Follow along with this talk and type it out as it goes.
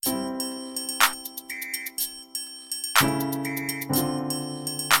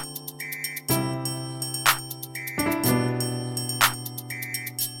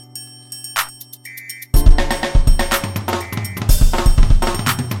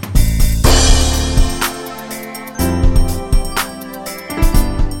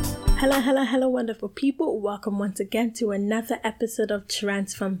Hello, wonderful people. Welcome once again to another episode of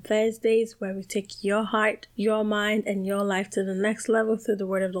Transform Thursdays, where we take your heart, your mind, and your life to the next level through the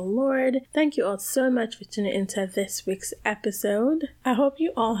word of the Lord. Thank you all so much for tuning into this week's episode. I hope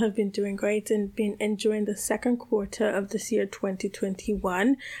you all have been doing great and been enjoying the second quarter of this year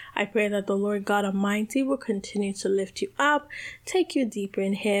 2021. I pray that the Lord God Almighty will continue to lift you up, take you deeper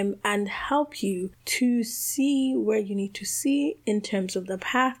in Him, and help you to see where you need to see in terms of the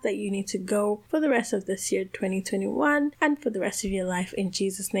path that you need to go for the rest of this year 2021 and for the rest of your life, in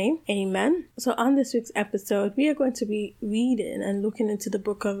Jesus' name. Amen. So on this week's episode, we are going to be reading and looking into the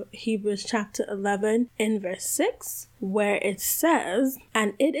book of Hebrews chapter 11 in verse 6, where it says,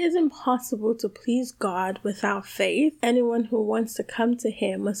 "And it is impossible to please God without faith. Anyone who wants to come to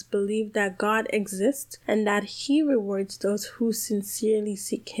Him must believe that God exists and that He rewards those who sincerely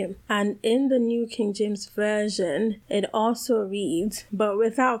seek Him." And in the New King James Version, it also reads, "But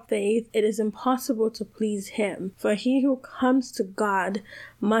without faith it is impossible to please Him. For he who comes to God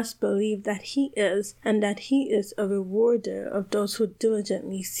must believe that He is, and that He is a rewarder of those who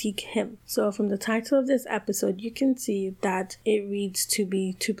diligently seek Him." So from the title of this episode, you can see that it reads to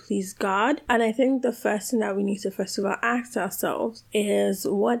be to please God. And I think the first thing that we need to first of all ask ourselves is,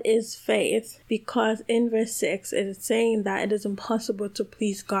 what is faith? Because in verse 6, it is saying that it is impossible to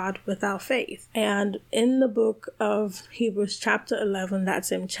please God without faith. And in the book of Hebrews chapter 11, that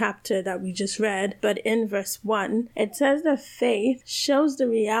same chapter that we just read, but in verse 1, it says that faith shows the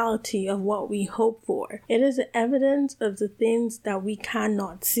reality of what we hope for. It is the evidence of the things that we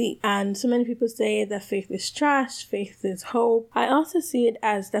cannot see. And so many people say that faith is trash, faith is hope. I also see it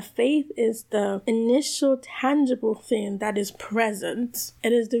as the faith is the initial tangible thing that is present.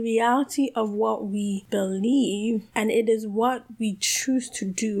 It is the reality of what we believe, and it is what we choose to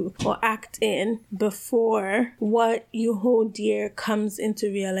do or act in before what you hold dear comes into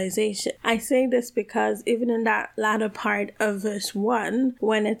realization. I say this because even in that latter part of verse 1,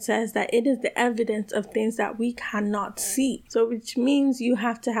 when it says that it is the evidence of things that we cannot see, so which means you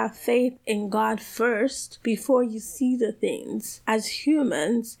have to have faith in God first before you see the things. As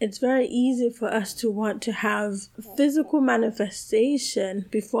humans, it's very easy for us to want to have physical manifestation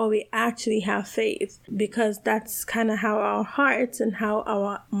before we actually have faith, because that's kind of how our hearts and how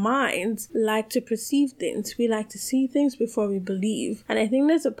our minds like to perceive things. We like to see things before we believe. And I think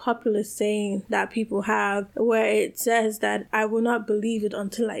there's a popular saying that people have where it says that I will not believe it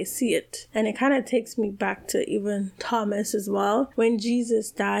until I see it. And it kind of takes me back to even Thomas as well, when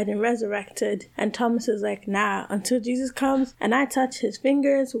Jesus died and resurrected, and Thomas is like, nah, until Jesus comes and I touch His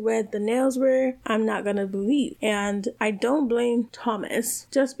fingers where the nails were, I'm not gonna believe. And I don't blame Thomas,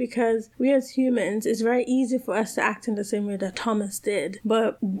 just because we as humans, it's very easy for us to act in the same way that Thomas did.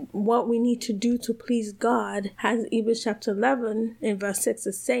 But what we need to do to please God, as Hebrews chapter 11 in verse 6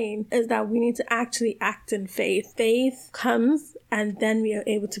 is saying, is that we need to actually act in faith. Faith comes and then we are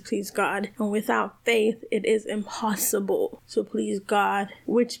able to please God. And without faith, it is impossible to please God,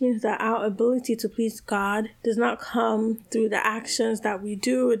 which means that our ability to please God does not come through the actions that we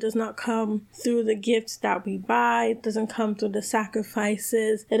do. It does not come through the gifts that we buy. It doesn't come through the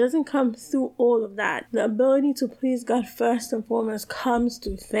sacrifices. It doesn't come through all of that. The ability to please God first and foremost comes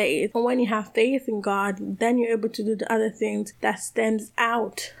through faith. And when you have faith in God, then you're able to do the other things that stems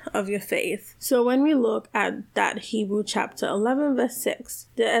out of your faith. So when we look at that Hebrew chapter 11 verse 6,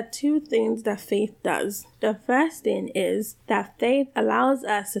 there are two things that faith does. The first thing is that faith allows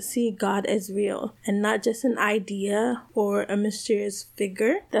us to see God as real and not just an idea or a mysterious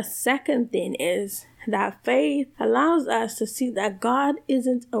figure. The second thing is that faith allows us to see that God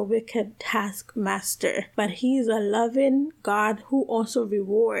isn't a wicked taskmaster, but He's a loving God who also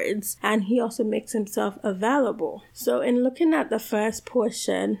rewards, and He also makes Himself available. So in looking at the first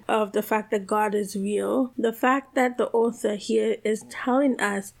portion of the fact that God is real, the fact that the author here is telling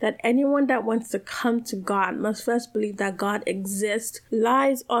us that anyone that wants to come to God must first believe that God exists,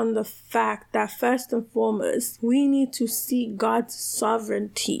 lies on the fact that first and foremost, we need to see God's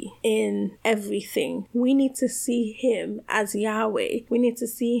sovereignty in everything. We need to see Him as Yahweh. We need to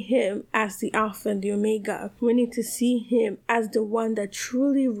see Him as the Alpha and the Omega. We need to see Him as the one that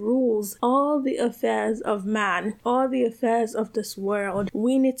truly rules all the affairs of man, all the affairs of this world.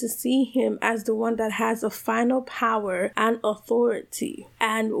 We need to see Him as the one that has a final power and authority.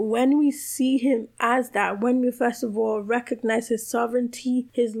 And when we see Him as that, when we first of all recognize His sovereignty,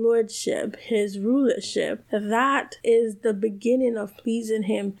 His lordship, His rulership, that is the beginning of pleasing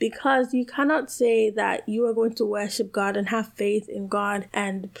Him, because you cannot say say that you are going to worship God and have faith in God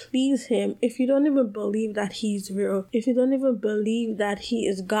and please Him if you don't even believe that He's real, if you don't even believe that He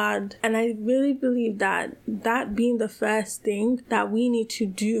is God? And I really believe that being the first thing that we need to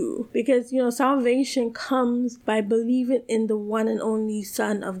do, because salvation comes by believing in the one and only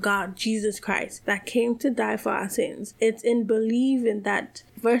Son of God, Jesus Christ, that came to die for our sins. It's in believing that,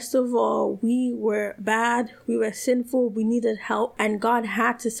 first of all, we were bad, we were sinful, we needed help, and God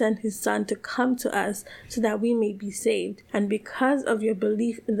had to send His Son to come to us so that we may be saved. And because of your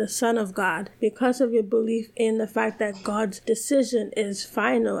belief in the Son of God, because of your belief in the fact that God's decision is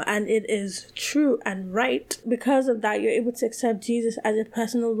final and it is true and right, because of that, you're able to accept Jesus as your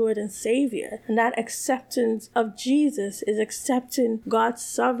personal Lord and Savior. And that acceptance of Jesus is accepting God's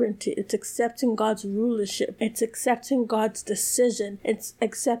sovereignty, it's accepting God's rulership, it's accepting God's decision, it's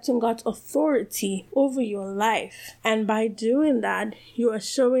accepting God's authority over your life. And by doing that, you are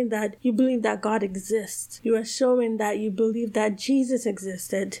showing that you believe that God exists. You are showing that you believe that Jesus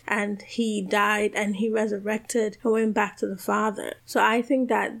existed and He died and He resurrected and went back to the Father. So I think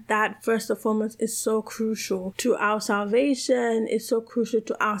that first and foremost is so crucial to our salvation, is so crucial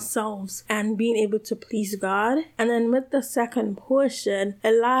to ourselves and being able to please God. And then with the second portion,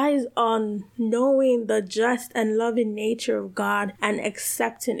 it lies on knowing the just and loving nature of God and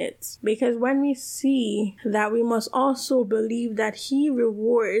accepting it. Because when we see that, we must also believe that He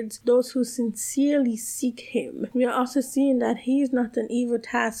rewards those who sincerely seek Him. We are also seeing that He is not an evil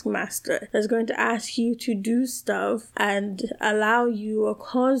taskmaster that's going to ask you to do stuff and allow you or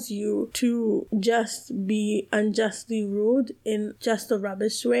cause you to just be unjustly ruled in just a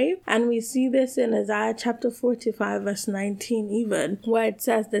rubbish way. And we see this in Isaiah chapter 45 verse 19 even, where it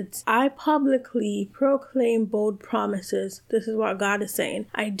says that I publicly proclaim bold promises. This is what God is saying.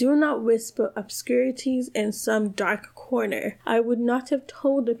 I do not whisper obscurities in some dark corner. I would not have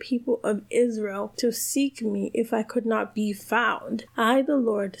told the people of Israel to seek me if I could not be found. I, the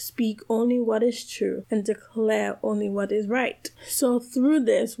Lord, speak only what is true and declare only what is right. So through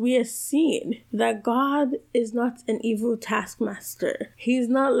this, we are seeing that God is not an evil taskmaster. He's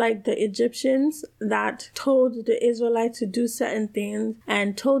not like the Egyptians that told the Israelites to do certain things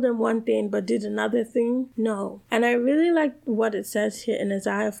and told them one thing but did another thing. No. And I really like what it says here in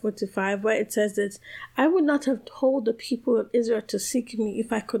Isaiah 45, where it says that I would not have told the people of Israel to seek me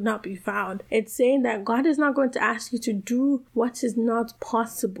if I could not be found. It's saying that God is not going to ask you to do what is not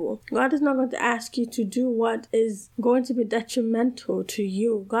possible. God is not going to ask you to do what is going to be detrimental to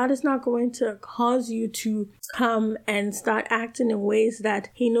you. God is not going to cause you to come and start acting in ways that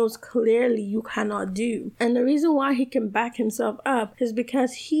He knows clearly you cannot do. And the reason why He can back Himself up is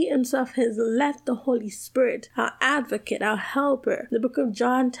because He Himself has left the Holy Spirit, our advocate, our helper. The book of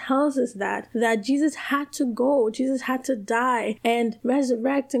John tells us that Jesus had to go, Jesus had to die and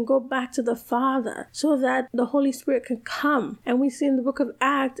resurrect and go back to the Father so that the Holy Spirit can come. And we see in the book of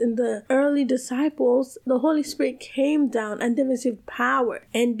Acts, in the early disciples, the Holy Spirit came down and they received power.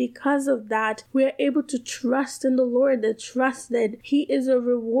 And because of that, we are able to trust in the Lord, the trust that He is a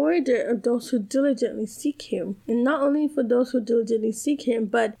rewarder of those who diligently seek Him. And not only for those who diligently seek Him,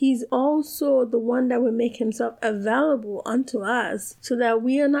 but He's also the one that will make Himself available unto us so that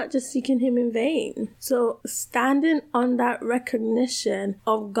we are not just seeking Him in vain. So standing on that recognition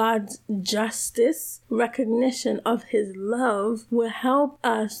of God's justice, recognition of His love, will help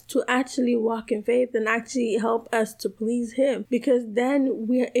us to actually walk in faith and actually help us to please Him, because then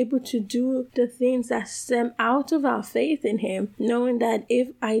we are able to do the things that stem out of our faith in Him, knowing that if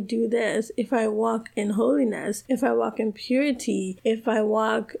I do this, if I walk in holiness, if I walk in purity, if I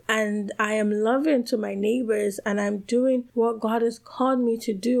walk and I am loving to my neighbors and I'm doing what God has called me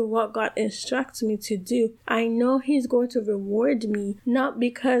to do, what God instructs me to do, I know He's going to reward me, not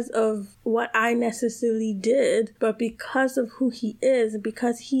because of what I necessarily did, but because of who He is,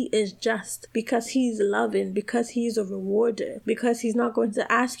 because He is just, because He's loving, because He's a rewarder, because He's not going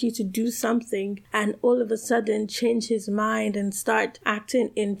to ask you to do something and all of a sudden change His mind and start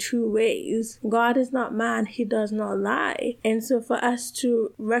acting in two ways. God is not man, He does not lie. And so for us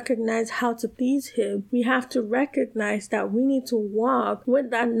to recognize how to please Him, we have to recognize that we need to walk with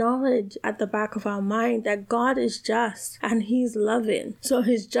that knowledge at the back of our mind that God is just and He's loving. So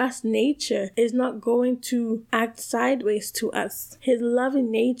His just nature is not going to act sideways to us. His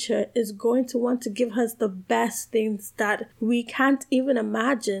loving nature is going to want to give us the best things that we can't even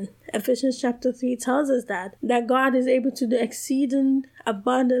imagine. Ephesians chapter 3 tells us that God is able to do exceeding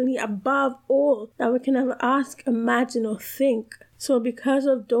abundantly above all that we can ever ask, imagine, or think. So because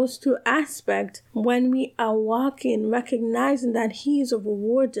of those two aspects, when we are walking, recognizing that he is a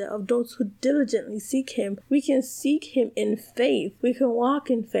rewarder of those who diligently seek him, we can seek him in faith. We can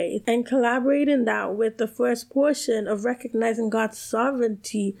walk in faith, and collaborating that with the first portion of recognizing God's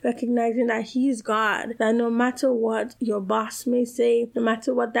sovereignty, recognizing that he is God, that no matter what your boss may say, no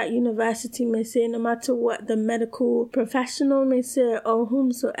matter what that university may say, no matter what the medical professional may say, or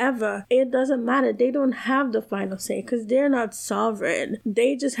whomsoever, it doesn't matter. They don't have the final say because they're not sovereign.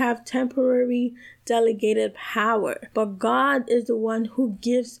 They just have temporary delegated power. But God is the one who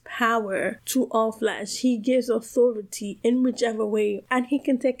gives power to all flesh. He gives authority in whichever way, and he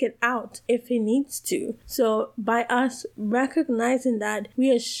can take it out if he needs to. So by us recognizing that,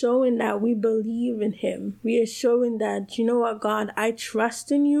 we are showing that we believe in him. We are showing that, you know what, God, I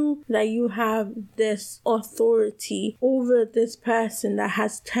trust in you, that you have this authority over this person that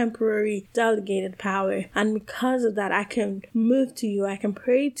has temporary delegated power. And because of that, I can move to you, I can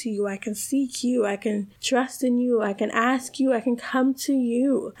pray to you, I can seek you, I can trust in you, I can ask you, I can come to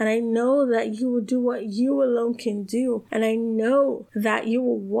you. And I know that you will do what you alone can do. And I know that you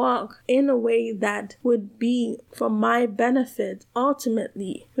will walk in a way that would be for my benefit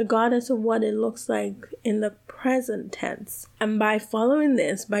ultimately, regardless of what it looks like in the present tense. And by following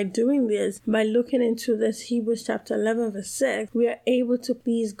this, by doing this, by looking into this Hebrews chapter 11 verse 6, we are able to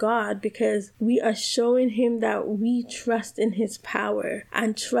please God because we are showing him that we trust in his power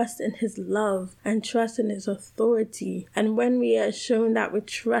and trust in his love and trust in his authority. And when we are shown that we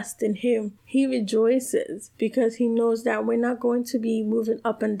trust in him, he rejoices because he knows that we're not going to be moving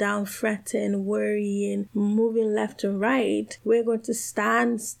up and down, fretting, worrying, moving left and right. We're going to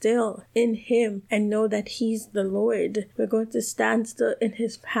stand still in him and know that he's the Lord. We're going to stand still in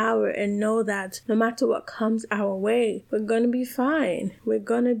his power and know that no matter what comes our way, we're going to be fine. We're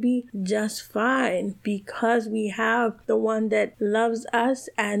going to be just fine because we have the one that loves us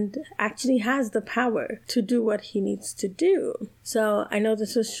and actually has the power to do what he needs to do. So I know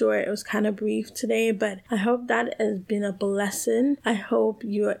this was short. It was kind of brief today, but I hope that has been a blessing. I hope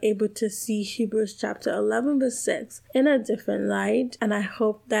you are able to see Hebrews chapter 11 verse 6 in a different light. And I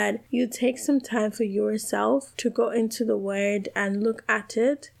hope that you take some time for yourself to go into the word and look at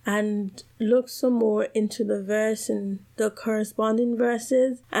it and look some more into the verse and the corresponding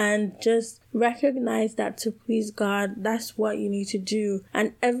verses and just recognize that to please God, that's what you need to do.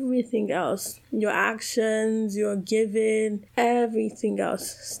 And everything else, your actions, your giving, everything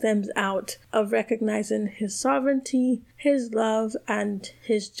else stems out of recognizing his sovereignty, his love, and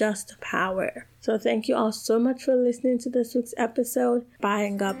his just power. So thank you all so much for listening to this week's episode. Bye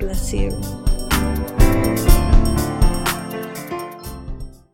and God bless you.